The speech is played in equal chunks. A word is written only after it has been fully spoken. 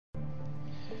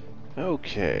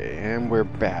Okay, and we're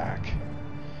back.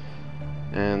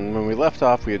 And when we left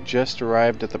off, we had just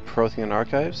arrived at the Prothean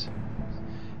Archives,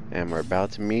 and we're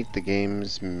about to meet the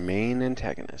game's main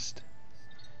antagonist.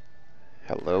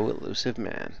 Hello, Elusive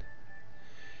Man.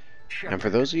 And for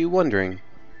those of you wondering,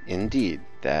 indeed,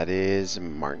 that is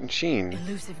Martin Sheen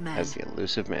as the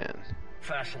Elusive Man.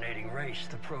 Fascinating race,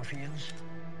 the Protheans.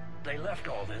 They left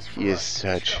all this for He is us to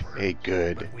such discover, a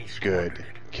good but we squandered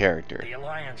it. character. The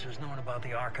Alliance has known about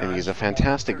the archives And he's a for more than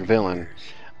fantastic 30 villain, years.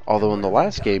 although in And the what have we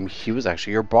last done? game, he was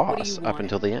actually your boss up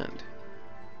until the end.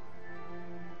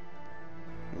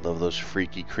 Love those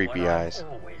freaky, creepy What I've eyes.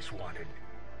 always wanted.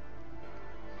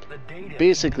 The data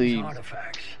Basically, in these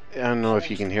artifacts. I don't know if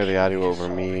you can hear the audio over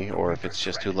me or if it's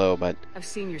just too low, but I've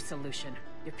seen your solution.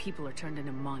 Your people are turned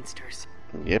into monsters.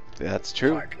 yep, that's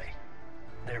true. Hardly.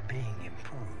 They're being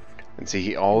improved. And see,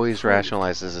 he always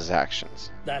rationalizes his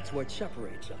actions. That's what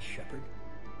separates us, Shepard.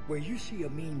 Where you see a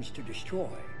means to destroy,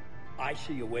 I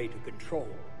see a way to control,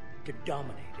 to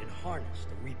dominate and harness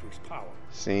the Reaper's power.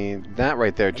 See, that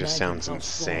right there just Imagine sounds how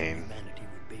strong insane. humanity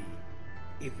would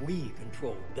be if we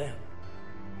controlled them.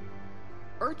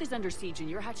 Earth is under siege and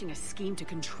you're hatching a scheme to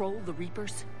control the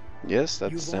Reapers? Yes,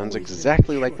 that You've sounds always been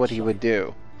exactly like what he would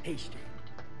do. Hasty.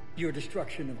 Your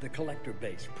destruction of the Collector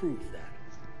base proves that.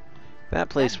 That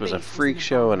place was a freak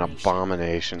show and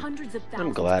abomination. Hundreds of I'm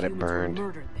thousands glad of it humans were burned.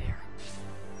 murdered there.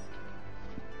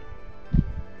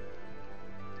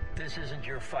 This isn't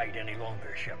your fight any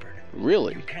longer, Shepard.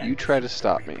 Really? can't You try to defeat the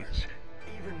stop me. Reapers,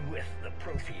 even with the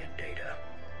Prothean data.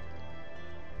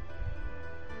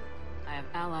 I have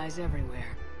allies everywhere.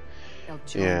 They'll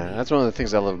join Yeah, me. that's one of the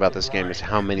things I love about this game is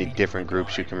how many different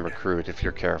groups you can recruit if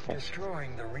you're careful.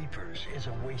 Destroying the Reapers is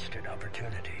a wasted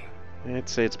opportunity. I'd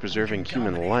say it's preserving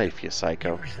human life, you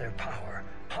psycho. Use their power,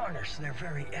 harness their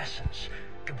very essence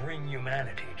to bring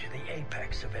humanity to the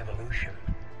apex of evolution.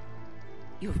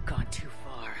 You've gone too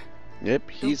far. Yep,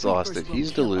 The he's lost Reapers it. will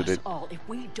He's kill us deluded. all if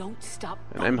we don't stop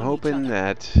And I'm fighting each hoping other.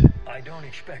 that I don't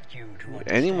expect you to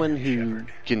understand, anyone who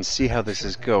Shepard. can see how this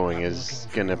is going is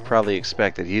going to probably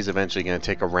expect that he's eventually going to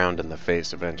take a round in the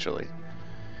face eventually.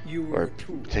 You were Or a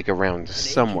tool, take a round an agent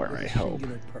somewhere, with I a hope.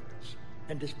 singular purpose.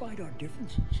 And despite our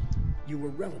differences, you were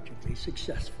relatively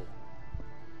successful.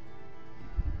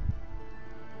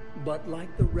 But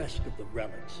like the rest of the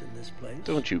relics in this place,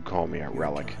 Don't you call me a your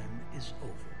relic. time is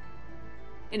over.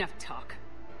 Enough talk.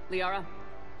 Liara,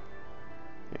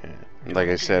 Yeah. Like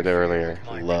I said earlier,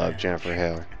 love Jennifer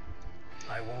Hale.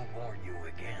 I won't warn you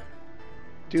again.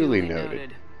 Duly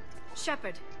noted.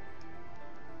 Shepard,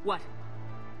 What?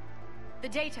 the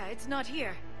data, it's not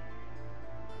here.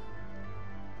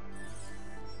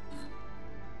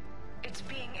 It's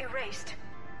being erased.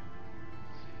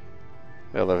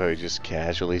 I love how he just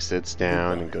casually sits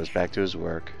down and goes back to his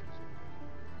work.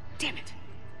 Damn it.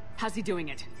 How's he doing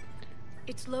it?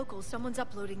 It's local. Someone's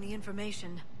uploading the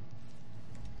information.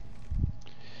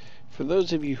 For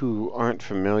those of you who aren't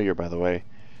familiar, by the way,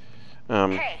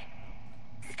 Hey,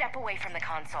 step away from the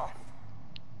console.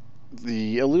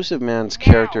 the Elusive Man's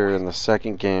character in the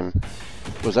second game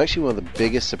was actually one of the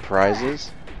biggest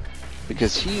surprises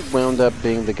because he wound up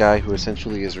being the guy who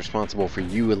essentially is responsible for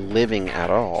you living at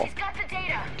all. He's got the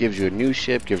data. Gives you a new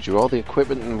ship, gives you all the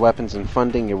equipment and weapons and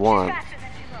funding you want, Faster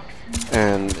than she looks.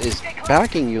 and is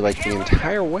backing you like the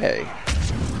entire way.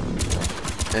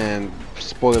 And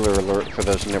spoiler alert for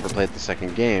those who never played the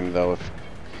second game, though if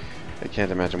I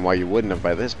can't imagine why you wouldn't have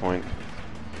by this point.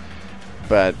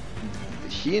 But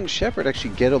he and Shepard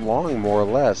actually get along more or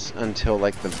less until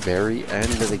like the very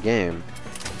end of the game.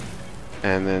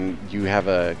 And then you have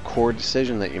a core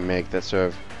decision that you make that sort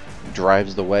of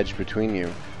drives the wedge between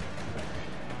you.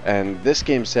 And this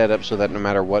game's set up so that no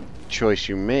matter what choice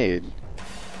you made,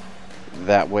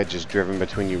 that wedge is driven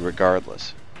between you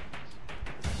regardless.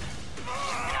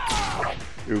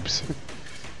 Oops.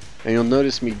 And you'll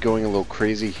notice me going a little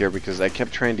crazy here because I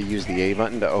kept trying to use the A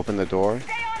button to open the door.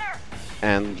 Stay on her.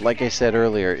 And like I said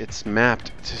earlier, it's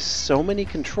mapped to so many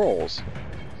controls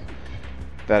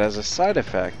that as a side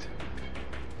effect,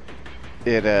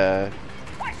 it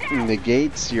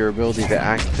negates your ability to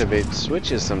activate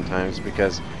switches sometimes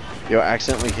because you'll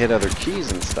accidentally hit other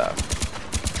keys and stuff.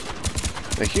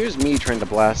 Now here's me trying to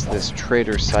blast this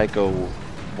traitor psycho,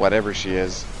 whatever she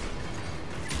is,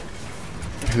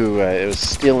 who was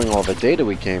stealing all the data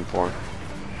we came for.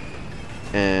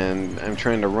 And I'm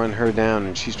trying to run her down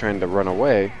and she's trying to run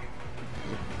away.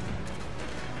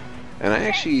 And I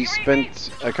actually spent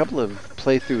a couple of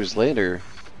playthroughs later,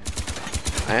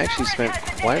 I actually spent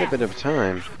quite a bit of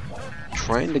time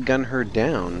trying to gun her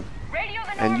down, Radio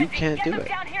the and you Normandy. can't Get do them it.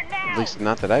 down here now. At least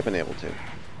not that I've been able to.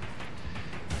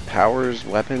 powers,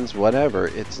 weapons, whatever,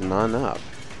 it's not enough.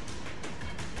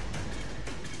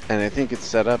 And I think it's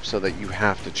set up so that you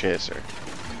have to chase her.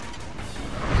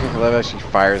 I love how she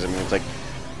fires at me. It's like,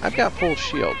 I've got full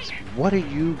shields. What are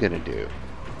you gonna do?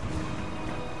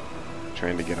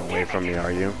 Trying to get away from me,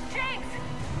 are you? James!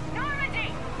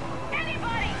 Normandy!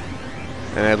 Anybody!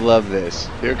 And I love this.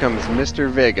 Here comes Mr.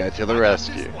 Vega to the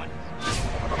rescue.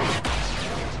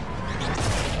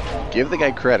 Give the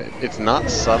guy credit. It's not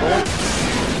subtle,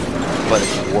 but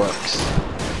it works.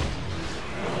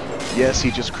 Yes,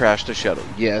 he just crashed a shuttle.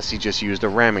 Yes, he just used a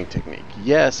ramming technique.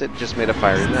 Yes, it just made a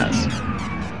fiery mess.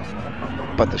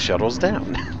 But the shuttle's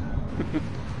down.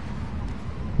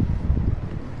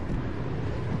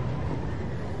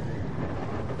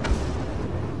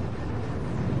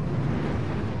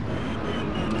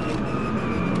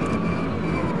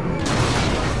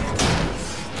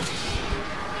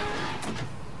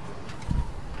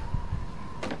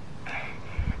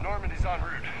 Normandy's en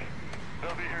route.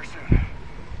 They'll be here soon.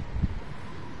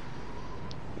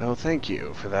 Oh, thank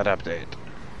you for that update.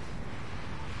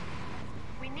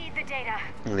 We need the data.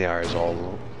 Liara's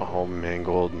all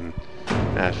mangled, and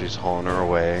Ashley's hauling her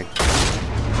away.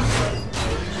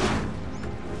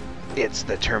 It's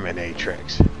the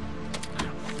Terminatrix.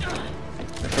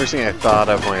 The first thing I thought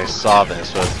of when I saw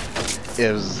this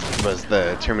was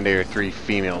the Terminator 3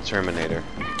 female Terminator,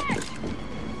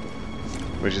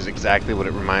 which is exactly what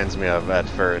it reminds me of at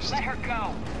first. Let her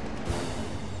go.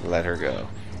 Let her go.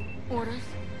 Orders?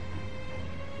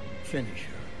 Finish her.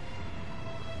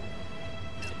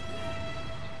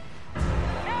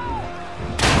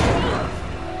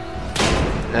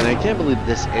 And I can't believe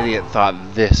this idiot thought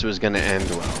this was going to end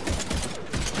well.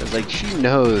 It's like, she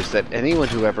knows that anyone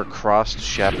who ever crossed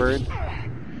Shepard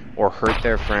or hurt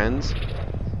their friends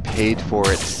paid for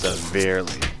it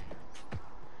severely.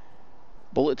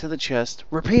 Bullet to the chest,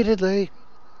 repeatedly.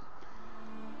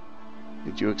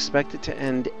 Did you expect it to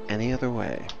end any other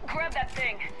way? Grab that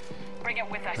thing. Bring it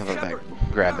with us. How about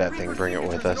that? Grab that thing, bring it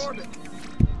with us.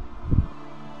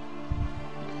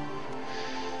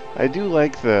 I do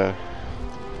like the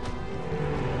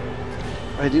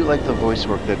voice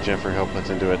work that Jennifer Hale puts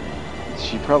into it.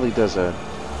 She probably does a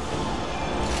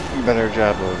better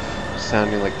job of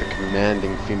sounding like the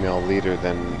commanding female leader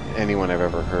than anyone I've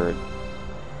ever heard.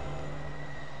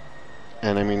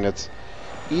 And I mean, it's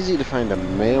easy to find a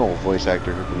male voice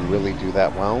actor who can really do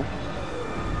that well.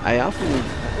 I often,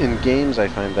 in games, I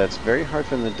find that's very hard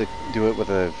for them to do it with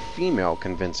a female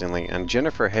convincingly, and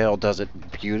Jennifer Hale does it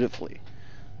beautifully.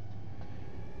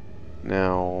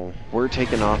 Now, we're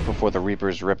taking off before the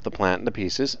Reapers rip the plant into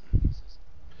pieces.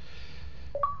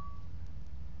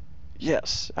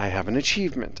 Yes, I have an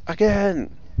achievement.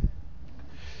 Again!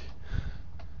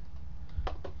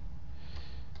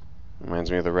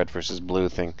 Reminds me of the red versus blue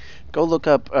thing. Go look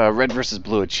up red versus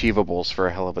blue achievables for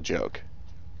a hell of a joke.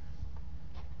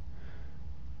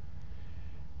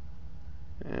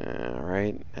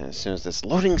 Alright, as soon as this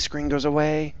loading screen goes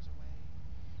away...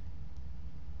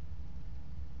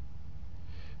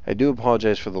 I do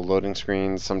apologize for the loading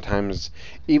screens. Sometimes,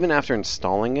 even after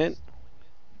installing it,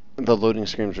 the loading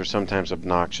screens are sometimes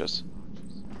obnoxious.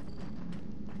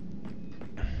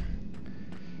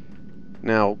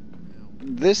 Now,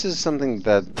 this is something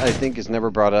that I think is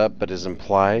never brought up, but is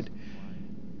implied.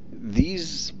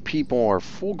 These people are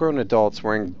full-grown adults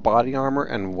wearing body armor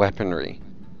and weaponry.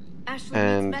 Ashley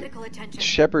And needs medical attention.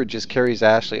 Shepard just carries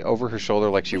Ashley over her shoulder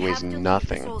like she We weighs have to leave the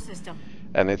nothing. control system.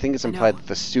 And I think it's I implied know. that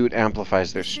the suit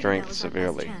amplifies their Citadel strength is our best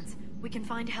severely. chance. We can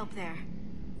find help there.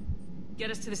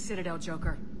 Get us to the Citadel,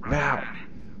 Joker. Now,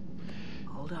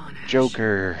 Hold on, Ash.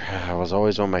 Joker was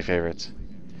always one of my favorites.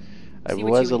 I See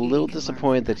what was you a and little Edie can learn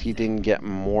disappointed from that he didn't get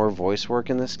more voice work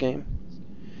in this game,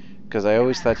 because I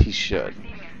always thought he should.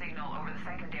 Receiving a signal over the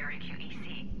secondary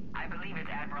QEC. I believe it's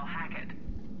Admiral Hackett.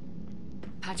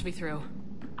 Patch me through.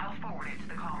 I'll forward it to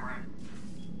the comm room.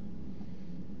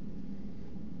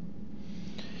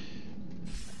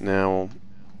 Now,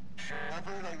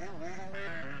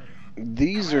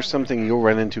 these are something you'll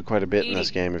run into quite a bit in this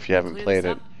Edie, game if you haven't clear played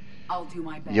this it. up? I'll do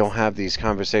my best. You'll have these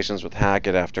conversations with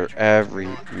Hackett after every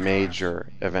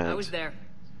major I was event. there.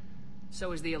 So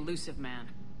was the elusive man.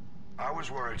 I was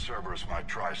worried Cerberus might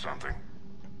try something.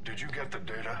 Did you get the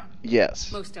data?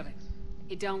 Yes. Most of it.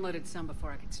 He downloaded some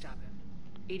before I could stop him.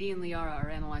 Edie and Liara are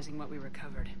analyzing what we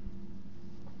recovered.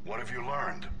 What have you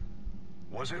learned?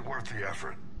 Was it worth the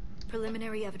effort?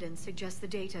 Preliminary evidence suggests the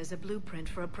data is a blueprint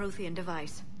for a Prothean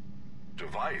device.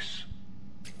 Device?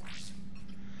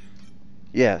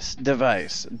 Yes,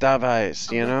 device,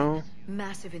 you know?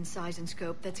 Massive in size and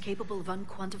scope that's capable of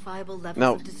unquantifiable levels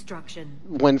Now- of destruction.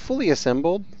 When fully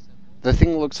assembled, The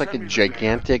thing looks like a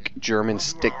gigantic German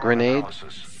stick grenade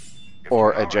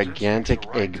or a gigantic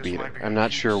egg beater. I'm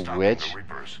not sure which,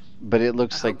 but it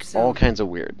looks like all kinds of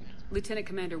weird. Lieutenant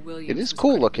Commander Williams. It is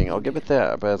cool looking, I'll give it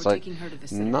that, but it's We're like taking her to the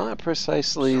Citadel. not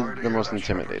precisely Sorry to the hear most that,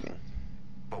 Shepard. intimidating.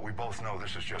 But we both know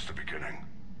this is just the beginning.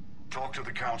 Talk to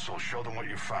the Council, show them what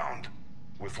you found.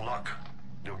 With luck,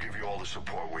 they'll give you all the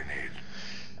support we need.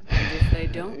 And if they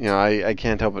don't, You know, I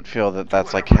can't help but feel that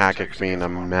that's like Hackett being a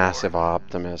massive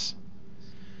optimist.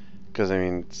 Because, I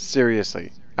mean,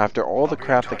 seriously, after all the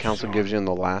crap the Council gives you in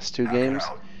the last two games,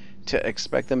 to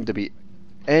expect them to be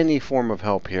any form of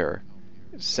help here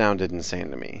sounded insane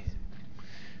to me.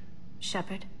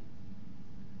 Shepard.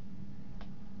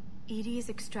 EDI is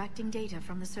extracting data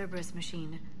from the Cerberus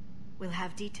machine. We'll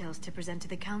have details to present to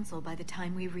the Council by the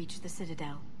time we reach the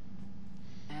Citadel.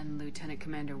 and Lieutenant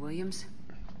Commander Williams?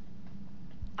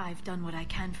 I've done what I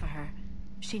can for her.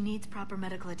 She needs proper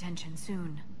medical attention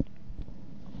soon.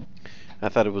 I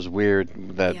thought it was weird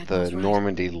that Yeah, the that's right.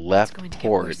 Normandy It's left going to get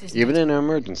port, worse, isn't even it? in an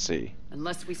emergency,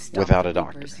 Unless we stop without the a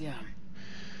doctor. Reapers, yeah.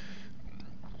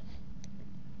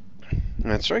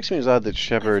 And it strikes me as odd that I've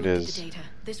Shepard looked at is the data.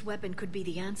 This weapon could be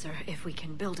the answer if we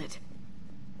can build it.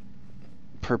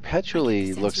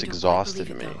 perpetually I get the looks sense you don't exhausted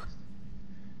to quite me. believe it,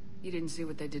 You didn't see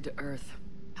what they did to Earth.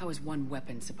 How is one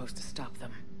weapon supposed to stop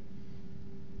them?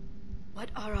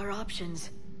 What are our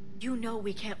options? You know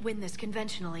we can't win this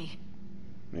conventionally.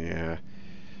 Yeah.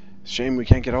 Shame we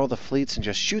can't get all the fleets and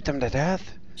just shoot them to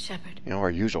death. Shepard, You know,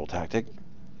 our usual tactic.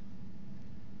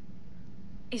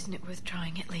 isn't it worth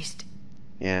trying at least?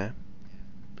 Yeah.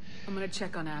 I'm gonna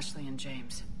check on Ashley and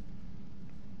James.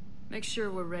 Make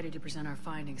sure we're ready to present our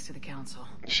findings to the Council.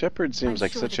 Shepard seems I'm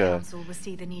like sure such the a Council will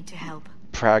see the need to help.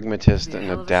 pragmatist Be a and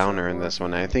hell a of a downer short in war this if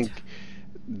one. we I don't. think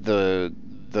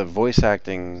the voice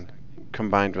acting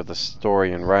combined with the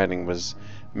story and writing was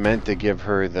meant to give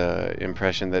her the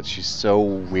impression that she's so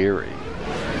weary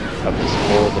of this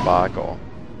whole debacle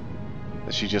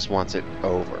that she just wants it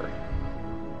over.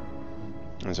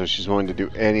 And so she's willing to do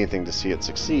anything to see it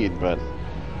succeed, but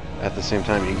at the same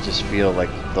time you can just feel like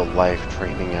the life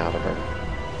draining out of her.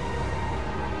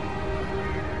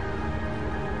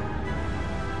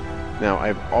 Now,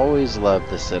 I've always loved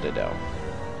the Citadel.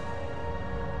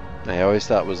 I always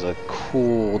thought it was a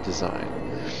cool design.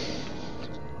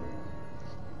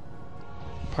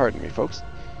 Pardon me, folks.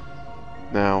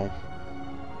 Now,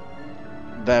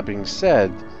 that being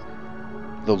said,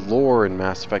 the lore in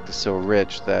Mass Effect is so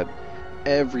rich that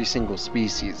every single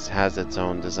species has its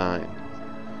own design,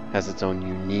 has its own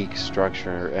unique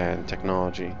structure and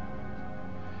technology.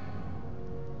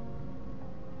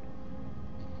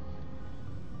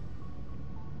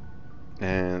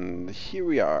 And here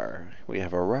we are. We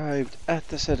have arrived at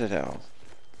the Citadel.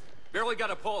 Barely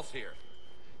got a pulse here.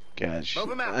 Gosh,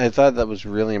 Move 'em out. I thought that was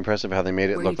really impressive how they made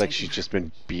it Where are look you like taking she's her? just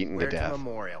been beaten to Where to death.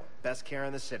 Memorial. Best care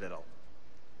in the Citadel.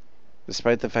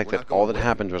 Despite the fact We're that not all going that there.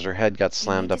 happened was her head got need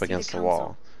slammed to up see the against the council.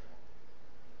 wall.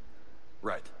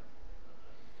 Right.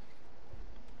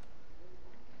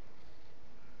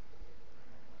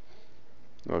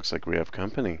 Looks like we have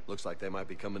company. Looks like they might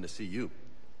be coming to see you.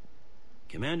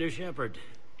 Commander Shepard,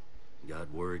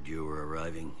 got word you were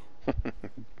arriving.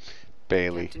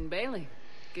 Bailey. Captain Bailey,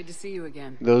 good to see you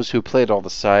again. Those who played all the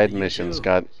side You missions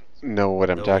too. know what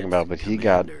I'm Though talking it's about, but he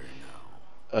got Commander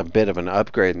now. a bit of an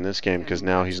upgrade in this game because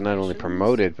now he's not only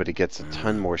promoted, but he gets a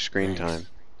ton more screen Thanks. time.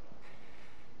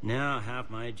 Now half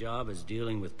my job is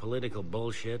dealing with political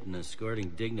bullshit and escorting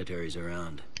dignitaries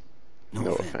around.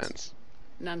 No, offense.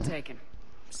 None taken.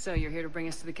 So you're here to bring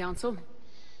us to the Council?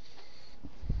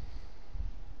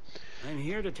 I'm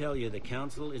here to tell you the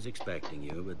council is expecting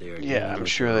you, but they are Yeah, dealing I'm with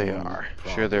sure their they own are.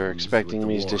 Sure they're problems expecting with the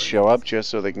me to war. show up just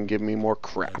so they can give me more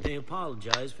crap. They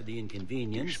apologize for the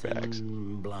inconvenience Douchebags.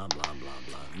 and blah blah blah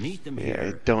blah. Meet them Yeah, here.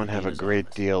 I don't at have a Dana's great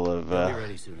office. deal of They'll be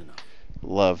ready soon enough.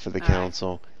 love for the All right.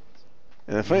 council.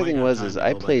 And the funny might thing have was time is to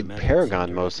I go by played the medical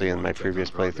Paragon center mostly if you in wanna my check previous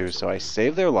on progress playthrough, so over I there.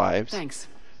 saved their lives, Thanks.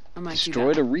 I might do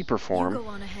destroyed a that. Reaper You form, go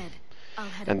on ahead. I'll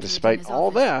head and up to despite Lieutenant's all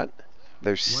office. that,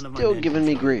 they're One of my still men giving can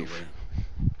me show you the grief. way.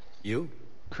 You?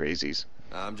 Crazies.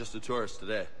 I'm just a tourist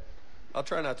today. I'll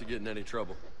try not to get in any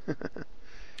trouble.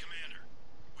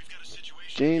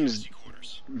 James,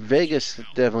 Vegas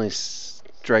definitely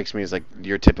strikes me as like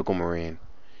your typical Marine.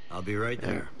 I'll be right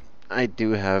there. I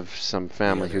do have some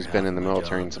family other who's half been in of the my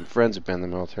military job. and some friends who've been in the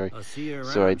military, I'll see you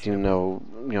so I around, do Shepard. know,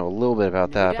 a little bit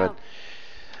about No that. doubt.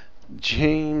 But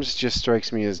James just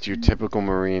strikes me as your typical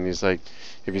Marine. He's like,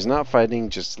 if he's not fighting,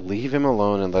 just leave him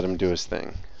alone and let him do his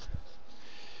thing.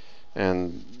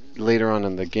 And later on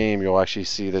in the game, you'll actually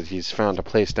see that he's found a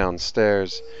place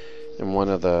downstairs in one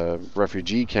of the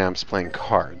refugee camps playing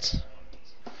cards.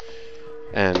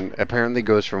 and apparently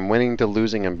goes from winning to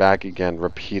losing and back again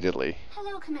repeatedly.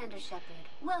 Hello, Commander Shepard.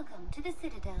 Welcome to the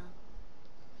Citadel.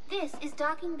 This is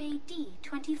Docking Bay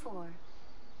D-24.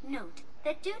 Note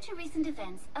that due to recent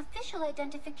events, official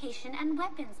identification and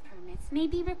weapons permits may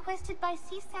be requested by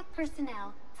CSAC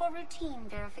personnel for routine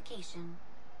verification.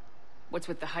 What's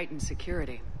with the heightened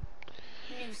security?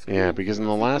 Yeah, because in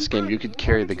the last game you could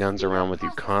carry the guns around with you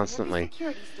constantly.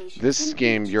 This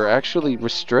game you're actually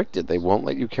restricted. They won't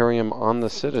let you carry them on the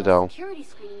Citadel.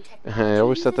 And I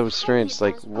always thought that was strange. It's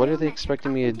like, what are they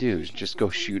expecting me to do? Just go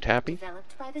shoot happy?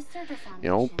 You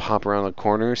know, pop around the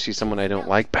corner, see someone I don't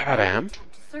like, bam!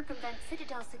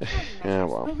 Yeah,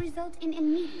 well.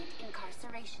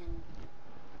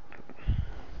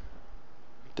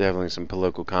 Definitely some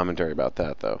political commentary about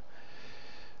that, though.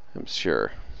 I'm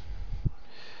sure.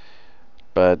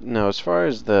 But, no, as far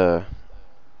as the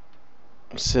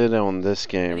Citadel in this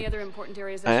game,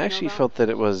 I actually felt that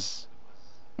it was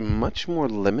much more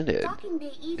limited.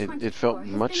 It felt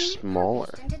much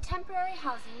smaller.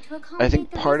 I think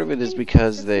part of it is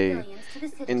because they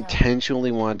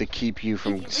intentionally wanted to keep you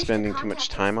from spending too much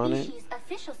time on it.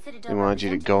 They wanted you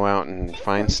to go out and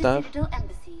find stuff.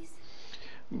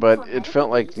 But it felt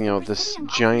like, you know, this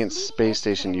giant space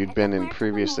station you'd been in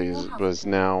previously was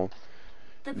now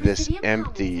this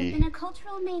empty,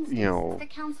 you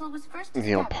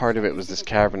know, part of it was this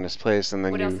cavernous place, and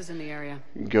then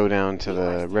you go down to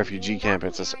the refugee camp,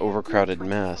 it's this overcrowded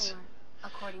mess.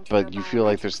 But you feel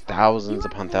like there's thousands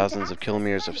upon thousands of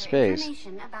kilometers of space,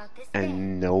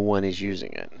 and no one is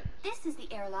using it. This is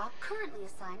the airlock currently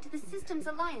assigned to the Systems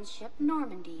Alliance ship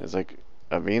Normandy. It's like,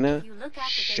 Avina,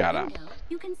 shut up.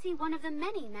 You can see one of the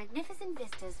many magnificent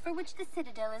vistas for which the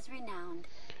Citadel is renowned.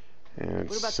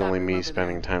 And it's only me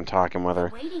spending time talking with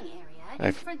her.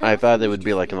 I thought it would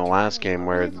be like in the last game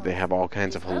where they have all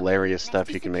kinds of hilarious stuff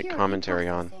you can make commentary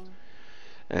on.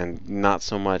 And not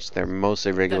so much, they're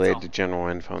mostly regulated to general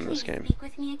info in this game. Speak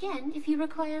with me again if you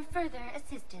require further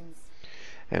assistance.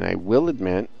 And I will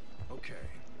admit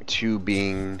to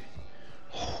being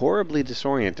horribly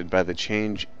disoriented by the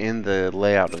change in the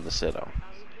layout of the Citadel.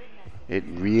 It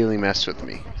really messed with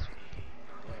me.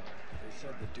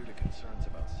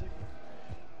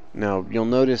 Now, you'll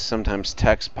notice sometimes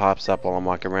text pops up while I'm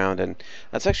walking around, and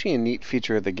that's actually a neat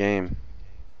feature of the game.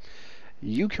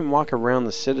 You can walk around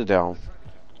the Citadel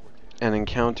and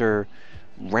encounter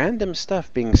random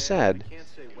stuff being said,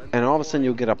 and all of a sudden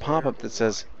you'll get a pop-up that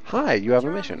says, "Hi, you have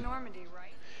a mission."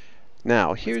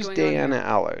 Now, here's Diana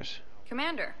Allers.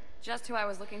 Commander, just who I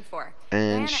was looking for.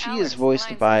 And she is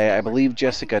voiced by, I believe,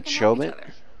 Jessica Chobot.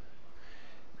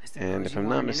 And if I'm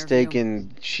not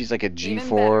mistaken, she's like a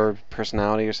G4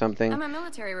 personality or something.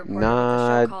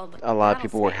 Not a lot of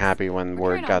people were happy when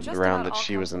word got around that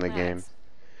she was in the game.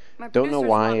 Don't know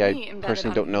why, I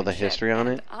personally don't know the history on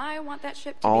it.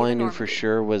 All I knew for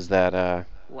sure was that,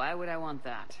 why would I want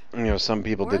that? You know, some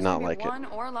people did not like it.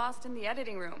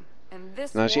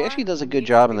 Now, she actually does a good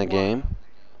job in the game.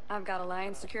 I've got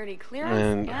Alliance security clearance,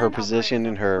 and her position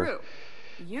and her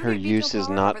use is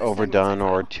not overdone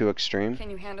or too extreme. Can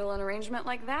you handle an arrangement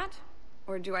like that?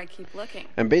 Or do I keep looking?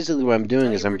 And basically what I'm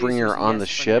doing is I'm bringing her on the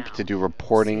ship to do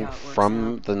reporting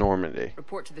from the Normandy.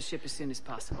 Report to the ship as soon as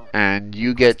possible. And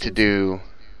you get to do,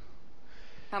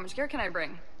 how much gear can I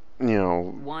bring? You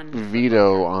know,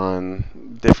 veto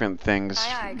on different things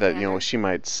that, you know, she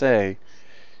might say.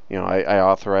 You know, I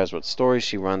authorize what stories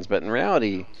she runs, but in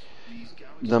reality,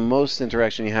 the most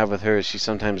interaction you have with her is she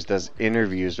sometimes does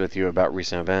interviews with you about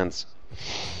recent events.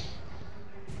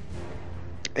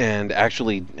 And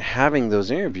actually having those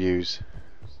interviews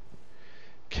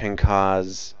can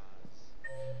cause,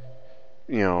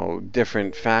 you know,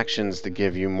 different factions to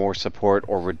give you more support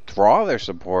or withdraw their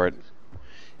support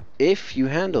if you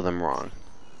handle them wrong.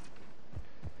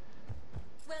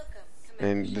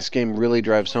 And this game really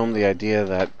drives home the idea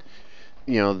that,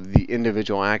 you know, the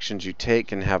individual actions you take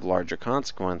can have larger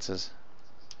consequences.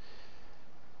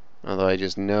 Although I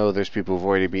just know there's people who've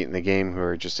already beaten the game who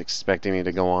are just expecting me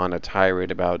to go on a tirade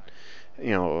about,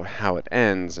 you know, how it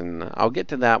ends, and I'll get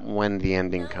to that when the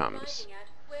ending comes.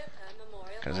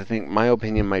 Because I think my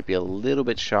opinion might be a little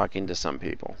bit shocking to some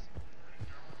people.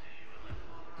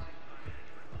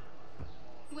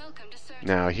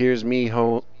 Now, here's me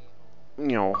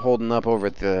holding up over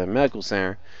at the medical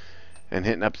center and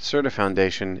hitting up the Serta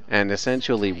Foundation and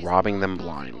essentially robbing them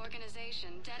blind.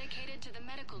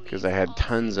 Because I had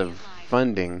tons of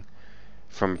funding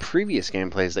from previous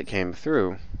gameplays that came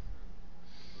through.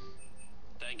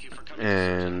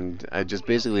 And I just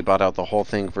basically bought out the whole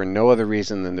thing for no other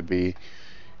reason than to be,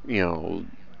 you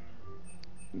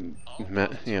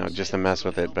know, just to mess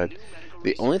with it. But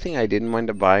The only thing I didn't wind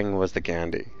up buying was the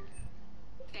candy.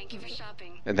 Thank you for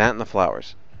shopping. And that and the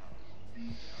flowers.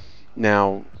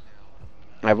 Now,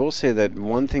 I will say that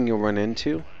one thing you'll run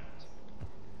into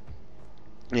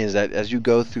is that as you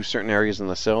go through certain areas in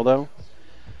the Citadel,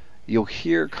 you'll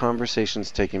hear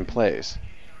conversations taking place.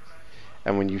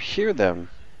 And when you hear them,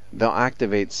 they'll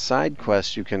activate side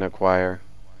quests you can acquire,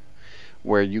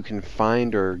 where you can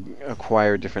find or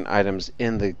acquire different items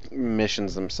in the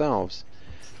missions themselves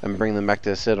and bring them back to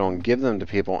the Citadel and give them to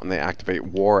people, and they activate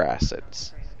war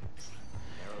assets.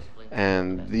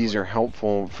 And these are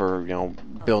helpful for, you know,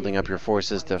 building up your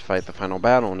forces to fight the final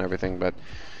battle and everything. But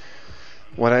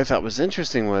what I thought was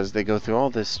interesting was they go through all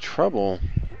this trouble,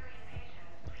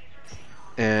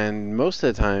 and most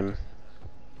of the time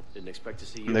Didn't expect to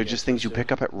see you they're again just so things you soon.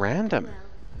 pick up at random.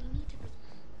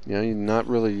 You know, you're not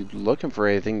really looking for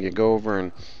anything. You go over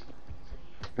and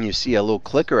you see a little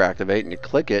clicker activate, and you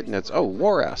click it, and it's, oh,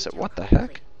 war asset. What the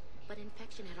heck? But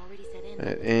infection had already set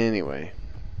in. Anyway.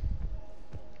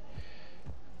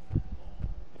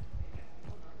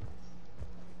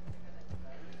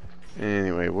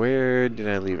 Anyway, where did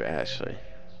I leave Ashley?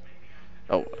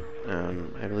 Oh,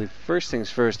 I believe first things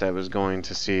first, I was going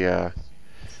to see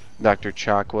Dr.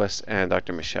 Chakwas and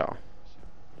Dr. Michelle.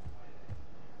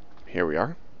 Here we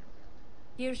are.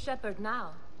 Here's Shepard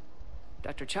now.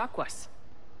 Dr. Chakwas,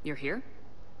 you're here?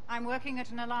 I'm working at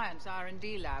an Alliance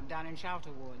R&D lab down in Shelter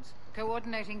Wards,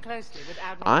 coordinating closely with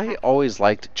Admiral I Hackett. always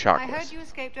liked I heard Chakwas. you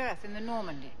escaped Earth in the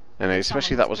Normandy. And I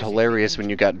especially thought it was hilarious when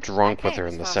you got drunk with her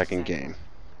in the second game.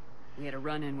 We had a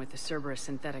run-in with the Cerberus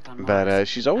synthetic on Mars. But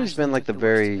she's always been like the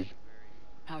very...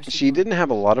 How is She didn't have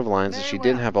a lot of lines, and she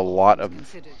didn't have a lot of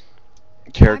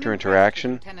character I'm impressed with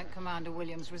interaction. Lieutenant Commander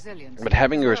Williams' resilience, But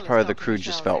having her as as well part as of the Dr. crew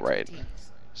just Michelle's felt right. expertise.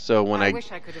 So when I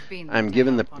wish I could have been there I'm to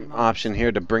given the help on Mars. option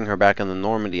here to bring her back on the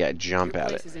Normandy, I jump Your at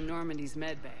place it. is in Normandy's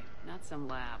med bay, not some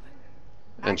lab.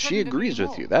 And she couldn't agrees agree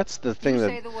with you. more. That's the thing You that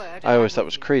say the word, I always I'm thought with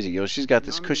was you. crazy. You know, she's got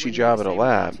this Normandy cushy wouldn't job even at a say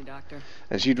without lab, you, Doctor.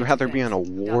 and she'd rather be on a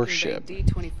Docking Bay warship.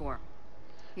 D-24.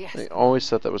 Yes, I always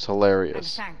thought that was and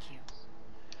hilarious. thank you.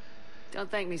 Don't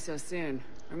thank me so soon.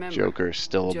 Remember, Joker's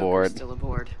still Joker's aboard. still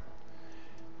aboard.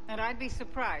 And I'd be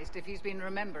surprised if he's been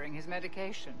remembering his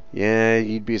medication. Yeah,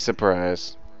 you'd be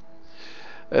surprised.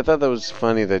 I thought that was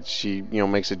funny that she, you know,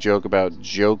 makes a joke about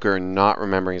Joker not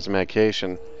remembering his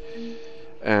medication.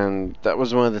 And that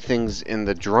was one of the things in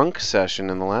the drunk session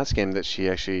in the last game that she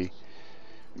actually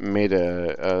made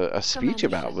a speech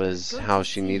about, was how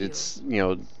she needed, you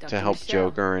know, to help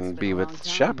Joker and be with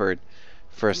Shepard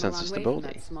for a sense of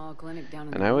stability.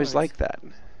 And I always liked that.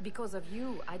 Because of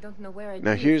you, I don't know where I'd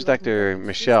Now be if here's you hadn't Dr. gone to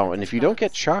Michelle, this and if you don't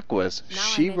get Chakwas. Chakwas, Now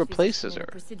she I'm replaces in her,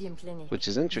 a Presidium clinic. which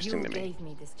is interesting You to me. gave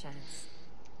me this chance.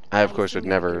 I, of course, would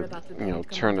assume you'll hear never, about you know,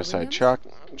 Lieutenant turn Commander aside Williams?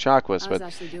 Chakwas, but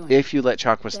Ashley doing? if you let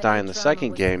Chakwas The die in the trauma second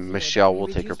was game, severe, Michelle but will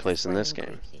we take her reduced place in this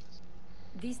spreading game. quickly.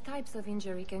 These types of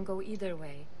injury can go either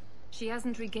way. She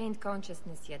hasn't regained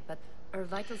consciousness yet, but her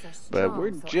vitals are strong. But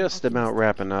we're so I'm just about optimistic.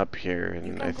 wrapping up here,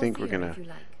 You and can I go think see we're her gonna if you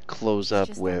like. close She's up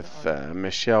just down with the hall.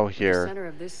 Michelle The here, center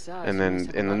of this and series then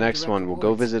have in the a lot of next direct one we'll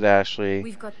go rewards. visit Ashley,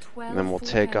 We've got 12 and then we'll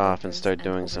full-time take off and doctors start and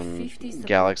doing over some 50 support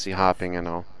galaxy staff. hopping, and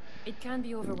I'll It can be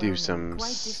do overwhelming, some.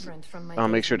 quite different from my I'll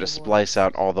make days sure in to the splice wars.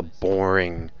 out all the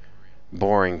boring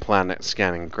planet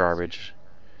scanning garbage.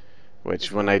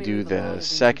 Which, If when we I may do leave a lot of the injured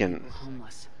second people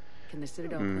homeless, can the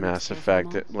Citadel Mass clinics care for them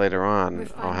Effect all? later on, We're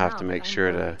I'll fine have now, to but make I'm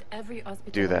sure to worried every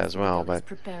hospital do in that the as well. Citadel is But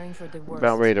preparing for the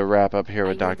about worst. ready to wrap up here I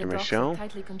with hear Dr. the docks are Michelle.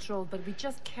 tightly controlled, but we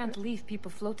just can't leave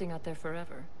people floating out there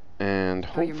forever. And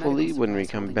How are your hopefully medical when we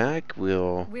supplies come holding back,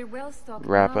 we'll We're well stocked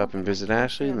wrap now, up and but I visit can't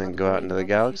Ashley, say and I'm then not go out worried into the about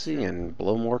galaxy future. and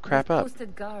blow more crap We've up.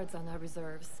 posted guards on our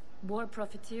reserves. War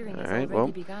profiteering has Alright, already well,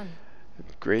 begun.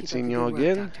 great Keep up seeing the you good all work,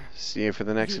 again. Doctor. See you for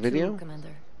the next You too, video.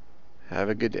 Commander. Have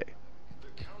a good day.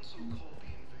 The council